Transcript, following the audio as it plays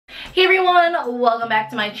Hey everyone, welcome back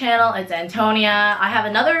to my channel. It's Antonia. I have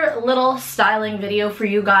another little styling video for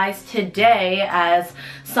you guys today as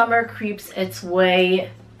summer creeps its way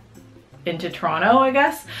into Toronto, I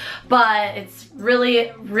guess. But it's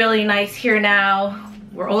really, really nice here now.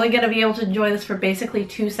 We're only gonna be able to enjoy this for basically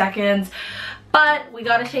 2 seconds. But we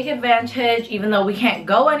gotta take advantage, even though we can't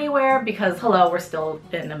go anywhere because, hello, we're still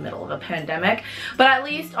in the middle of a pandemic. But at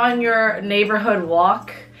least on your neighborhood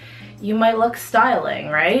walk, you might look styling,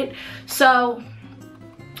 right? So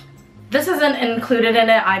this isn't included in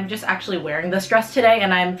it. I'm just actually wearing this dress today,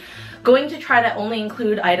 and I'm going to try to only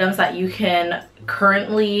include items that you can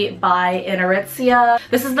currently buy in Aritzia.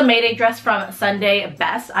 This is the Mayday dress from Sunday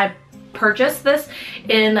Best. I purchased this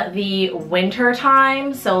in the winter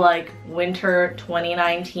time, so like winter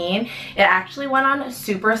 2019. It actually went on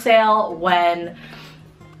super sale when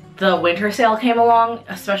the winter sale came along,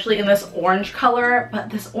 especially in this orange color,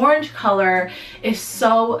 but this orange color is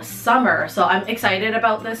so summer. So I'm excited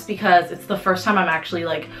about this because it's the first time I'm actually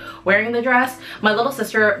like wearing the dress. My little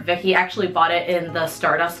sister Vicky actually bought it in the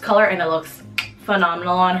Stardust color and it looks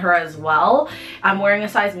phenomenal on her as well. I'm wearing a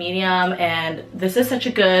size medium, and this is such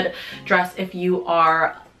a good dress if you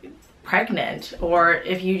are pregnant or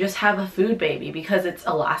if you just have a food baby because it's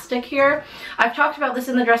elastic here. I've talked about this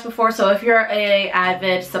in the dress before, so if you're a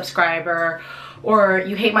avid subscriber or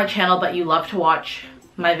you hate my channel but you love to watch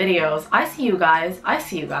my videos, I see you guys.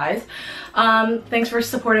 Thanks for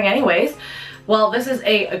supporting anyways. Well, this is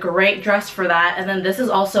a great dress for that, and then this is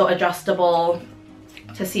also adjustable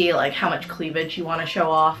to see like how much cleavage you want to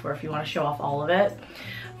show off or if you want to show off all of it.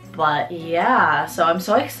 But yeah, so I'm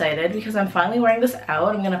so excited because I'm finally wearing this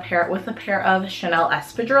out. I'm gonna pair it with a pair of Chanel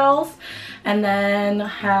espadrilles and then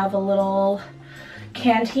have a little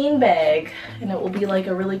canteen bag, and it will be like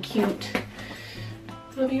a really cute,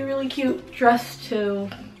 it'll be a really cute dress to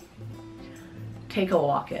take a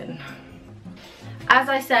walk in. As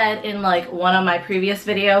I said in like one of my previous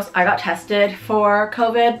videos, I got tested for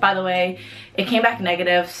COVID. By the way, it came back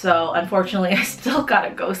negative, so unfortunately I still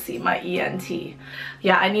gotta go see my ENT.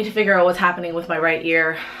 Yeah, I need to figure out what's happening with my right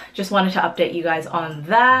ear. Just wanted to update you guys on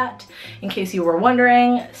that in case you were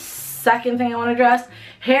wondering. Second thing I want to address,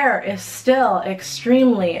 hair is still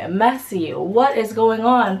extremely messy. What is going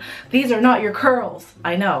on? These are not your curls.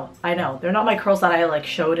 I know. They're not my curls that I like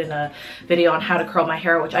showed in a video on how to curl my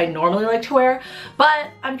hair, which I normally like to wear, but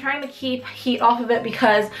I'm trying to keep heat off of it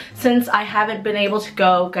because since I haven't been able to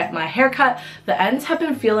go get my hair cut, the ends have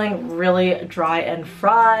been feeling really dry and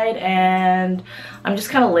fried, and I'm just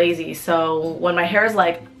kind of lazy. So when my hair is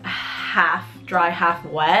like half dry, half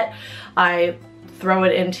wet, I throw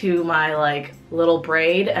it into my like little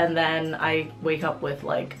braid, and then I wake up with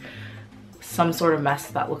like some sort of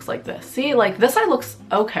mess that looks like this. See, like this side looks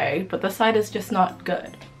okay, but this side is just not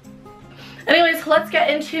good. Anyways, let's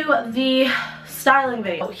get into the styling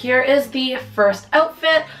video. Here is the first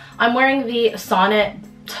outfit. I'm wearing the Sonnet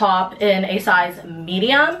top in a size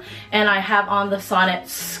medium, and I have on the Sonnet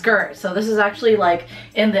skirt. So this is actually like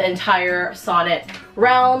in the entire Sonnet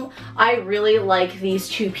realm. I really like these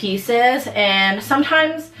two pieces, and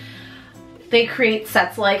sometimes they create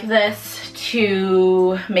sets like this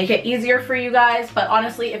to make it easier for you guys, but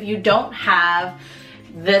honestly, if you don't have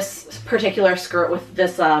this particular skirt with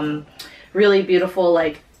this really beautiful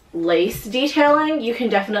like lace detailing, you can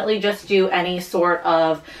definitely just do any sort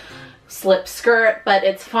of slip skirt. But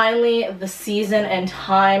it's finally the season and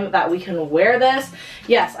time that we can wear this.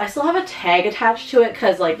 Yes, I still have a tag attached to it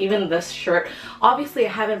because like even this shirt, obviously I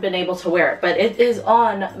haven't been able to wear it, but it is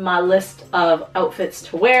on my list of outfits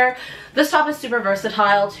to wear. This top is super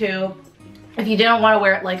versatile too. If you didn't want to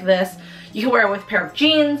wear it like this, you can wear it with a pair of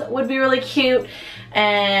jeans, would be really cute.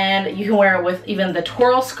 And you can wear it with even the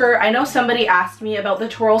twirl skirt. I know somebody asked me about the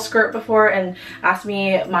twirl skirt before and asked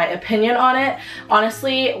me my opinion on it.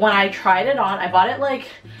 Honestly, when I tried it on, I bought it like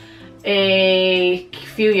a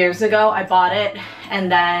few years ago. I bought it and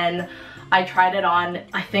then I tried it on.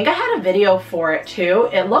 I think I had a video for it too.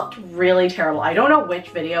 It looked really terrible. I don't know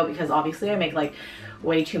which video because obviously I make like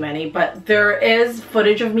way too many, but there is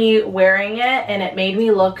footage of me wearing it and it made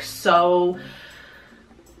me look so,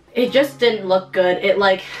 it just didn't look good. It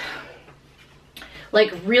like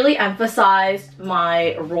really emphasized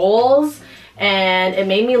my rolls and it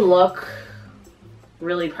made me look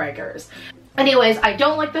really preggers. Anyways, I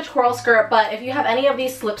don't like the twirl skirt, but if you have any of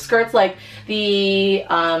these slip skirts, like the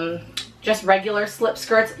just regular slip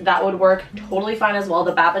skirts, that would work totally fine as well.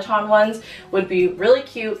 The BABATON ones would be really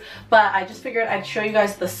cute, but I just figured I'd show you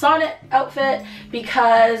guys the Sonnet outfit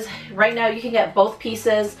because right now you can get both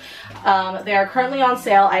pieces. They are currently on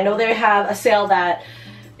sale. I know they have a sale that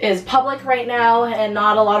is public right now, and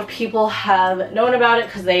not a lot of people have known about it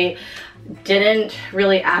because they didn't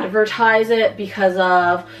really advertise it because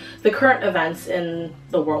of the current events in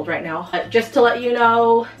the world right now. But just to let you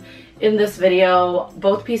know, in this video,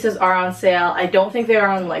 both pieces are on sale. I don't think they are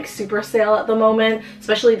on like super sale at the moment,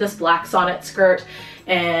 especially this black sonnet skirt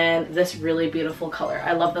and this really beautiful color.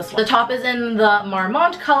 I love this one. The top is in the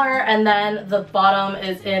Marmont color, and then the bottom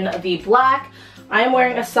is in the black. I am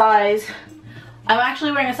wearing a size, I'm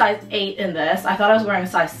actually wearing a size 8 in this. I thought I was wearing a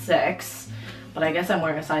size 6, but I guess I'm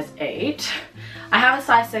wearing a size 8. I have a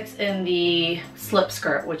size 6 in the slip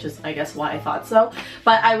skirt, which is I guess why I thought so.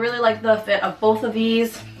 But I really like the fit of both of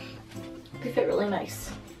these. They fit really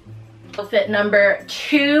nice. Outfit number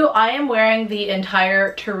 2, I am wearing the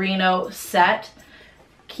entire Torino set.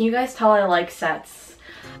 Can you guys tell I like sets?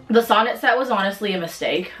 The sonnet set was honestly a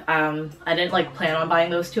mistake. I didn't like plan on buying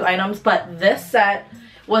those 2 items, but this set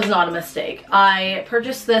was not a mistake. I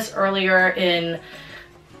purchased this earlier in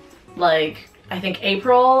like I think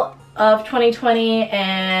April of 2020,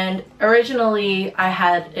 and originally I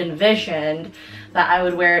had envisioned that I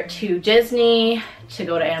would wear it to Disney, to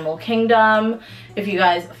go to Animal Kingdom. If you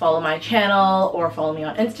guys follow my channel or follow me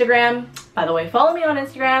on Instagram, by the way, follow me on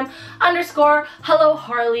Instagram _Hello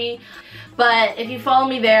Harley. But if you follow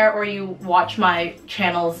me there or you watch my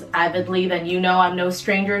channels avidly, then you know I'm no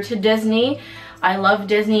stranger to Disney. I love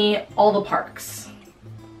Disney, all the parks,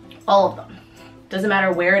 all of them. Doesn't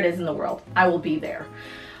matter where it is in the world, I will be there.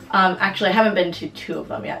 Actually, I haven't been to 2 of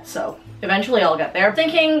them yet, so eventually I'll get there. I'm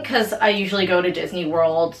thinking, because I usually go to Disney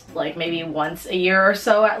World like maybe once a year or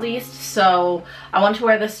so at least, so I want to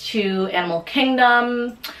wear this to Animal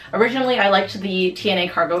Kingdom. Originally I liked the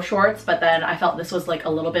TNA cargo shorts, but then I felt this was like a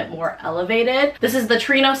little bit more elevated. This is the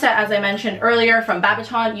Torino set, as I mentioned earlier, from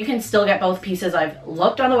BABATON. You can still get both pieces. I've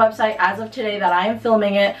looked on the website as of today that I am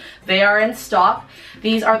filming it. They are in stock.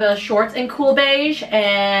 These are the shorts in cool beige,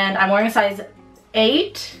 and I'm wearing a size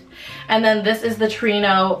 8. And then this is the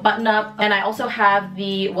Torino button-up, and I also have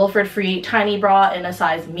the WILFRED Free Tiny Bra in a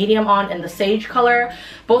size medium on in the sage color.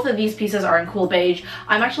 Both of these pieces are in cool beige.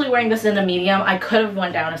 I'm actually wearing this in a medium. I could have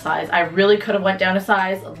went down a size. I really could have went down a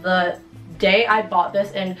size. The day I bought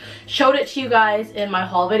this and showed it to you guys in my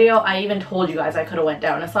haul video, I even told you guys I could have went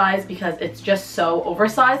down a size because it's just so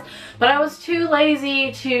oversized, but I was too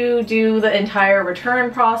lazy to do the entire return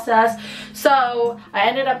process, so I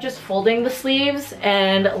ended up just folding the sleeves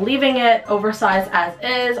and leaving it oversized as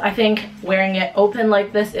is. I think wearing it open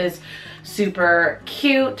like this is super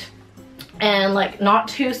cute and like not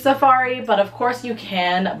too safari, but of course you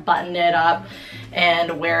can button it up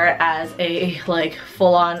and wear it as a like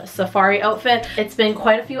full-on safari outfit. It's been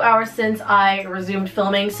quite a few hours since I resumed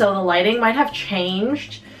filming, so the lighting might have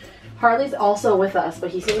changed. Harley's also with us, but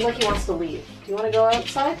he seems like he wants to leave. Do you want to go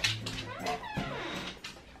outside?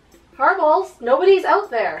 Harballs, nobody's out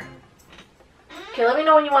there. Okay, let me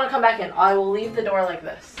know when you want to come back in. I will leave the door like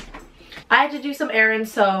this. I had to do some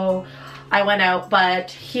errands, so I went out,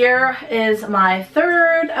 but here is my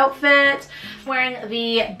 3rd outfit. I'm wearing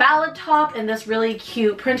the Ballad top in this really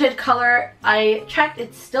cute printed color. I checked,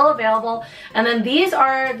 it's still available. And then these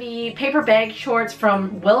are the paper bag shorts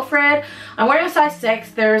from WILFRED. I'm wearing a size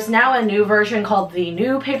 6. There's now a new version called the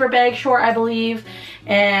new paper bag short, I believe.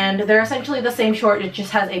 And they're essentially the same short, it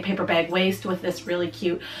just has a paper bag waist with this really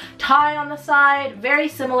cute tie on the side. Very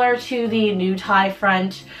similar to the new tie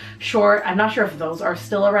front short. I'm not sure if those are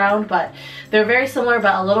still around, but they're very similar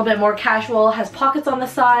but a little bit more casual. Has pockets on the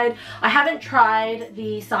side. I haven't tried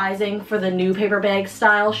the sizing for the new paper bag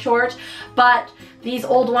style short, but these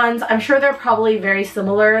old ones, I'm sure they're probably very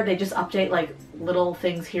similar. They just update like little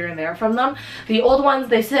things here and there from them. The old ones,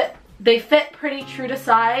 they fit pretty true to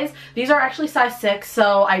size. These are actually size 6,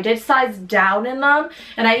 so I did size down in them,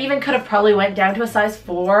 and I even could have probably went down to a size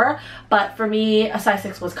 4, but for me, a size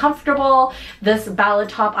 6 was comfortable. This Ballad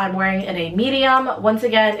top I'm wearing in a medium. Once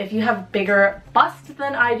again, if you have bigger bust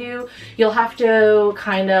than I do, you'll have to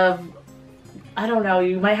kind of, I don't know,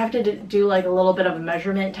 you might have to do like a little bit of a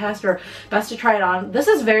measurement test, or best to try it on. This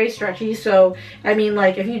is very stretchy, so I mean,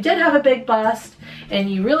 like if you did have a big bust and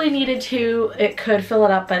you really needed to, it could fill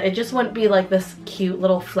it up, but it just wouldn't be like this cute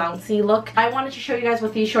little flouncy look. I wanted to show you guys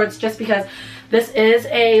with these shorts just because this is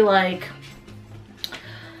a like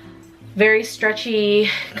very stretchy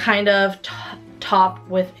kind of top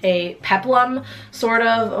with a peplum sort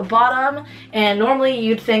of bottom, and normally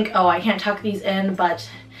you'd think, oh, I can't tuck these in, but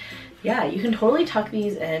yeah, you can totally tuck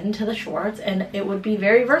these into the shorts and it would be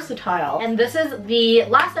very versatile. And this is the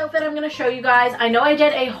last outfit I'm going to show you guys. I know I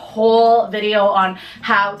did a whole video on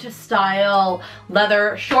how to style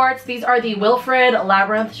leather shorts. These are the WILFRED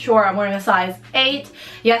Labyrinth short. I'm wearing a size 8.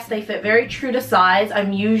 Yes, they fit very true to size.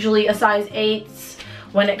 I'm usually a size 8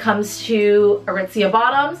 when it comes to Aritzia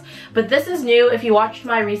bottoms, but this is new. If you watched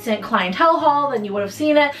my recent clientele haul, then you would have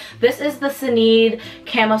seen it. This is the SINEAD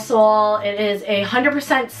camisole. It is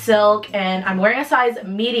 100% silk and I'm wearing a size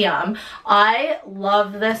medium. I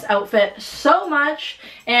love this outfit so much,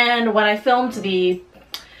 and when I filmed the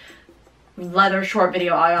leather short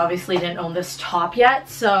video, I obviously didn't own this top yet,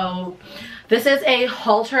 so this is a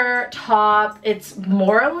halter top. It's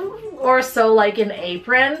more or so like an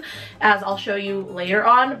apron, as I'll show you later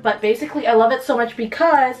on, but basically I love it so much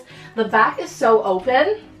because the back is so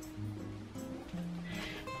open,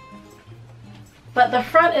 but the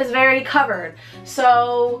front is very covered.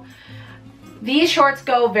 So these shorts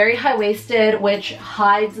go very high-waisted, which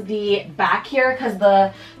hides the back here because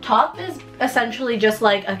the top is essentially just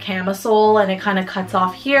like a camisole and it kind of cuts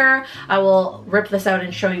off here. I will rip this out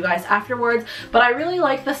and show you guys afterwards, but I really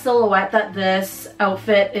like the silhouette that this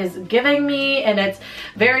outfit is giving me, and it's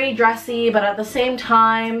very dressy, but at the same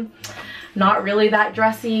time, not really that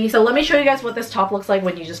dressy. So let me show you guys what this top looks like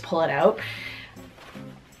when you just pull it out.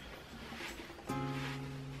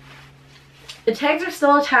 The tags are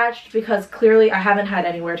still attached because clearly I haven't had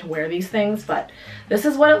anywhere to wear these things, but this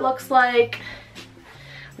is what it looks like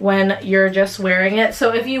when you're just wearing it.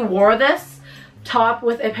 So if you wore this top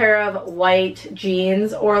with a pair of white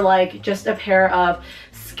jeans or like just a pair of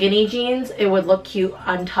skinny jeans, it would look cute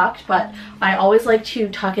untucked, but I always like to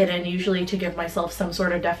tuck it in usually to give myself some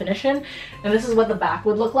sort of definition. And this is what the back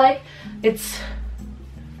would look like. It's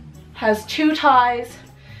has 2 ties,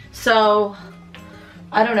 so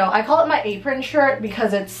I don't know, I call it my apron shirt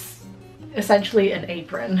because it's essentially an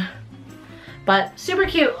apron. But super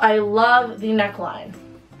cute. I love the neckline.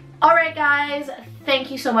 Alright guys,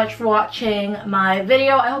 thank you so much for watching my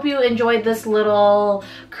video. I hope you enjoyed this little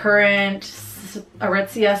current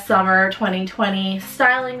Aritzia summer 2020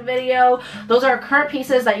 styling video. Those are current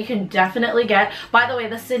pieces that you can definitely get. By the way,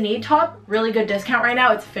 the SINEAD top, really good discount right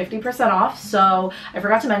now. It's 50% off, so I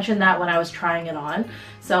forgot to mention that when I was trying it on.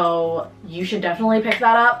 So you should definitely pick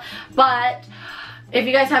that up. But if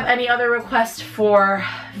you guys have any other requests for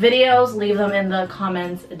videos, leave them in the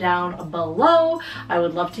comments down below. I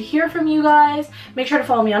would love to hear from you guys. Make sure to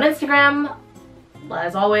follow me on Instagram,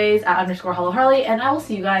 as always, @_HelloHarley, and I will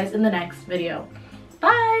see you guys in the next video.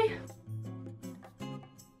 Bye!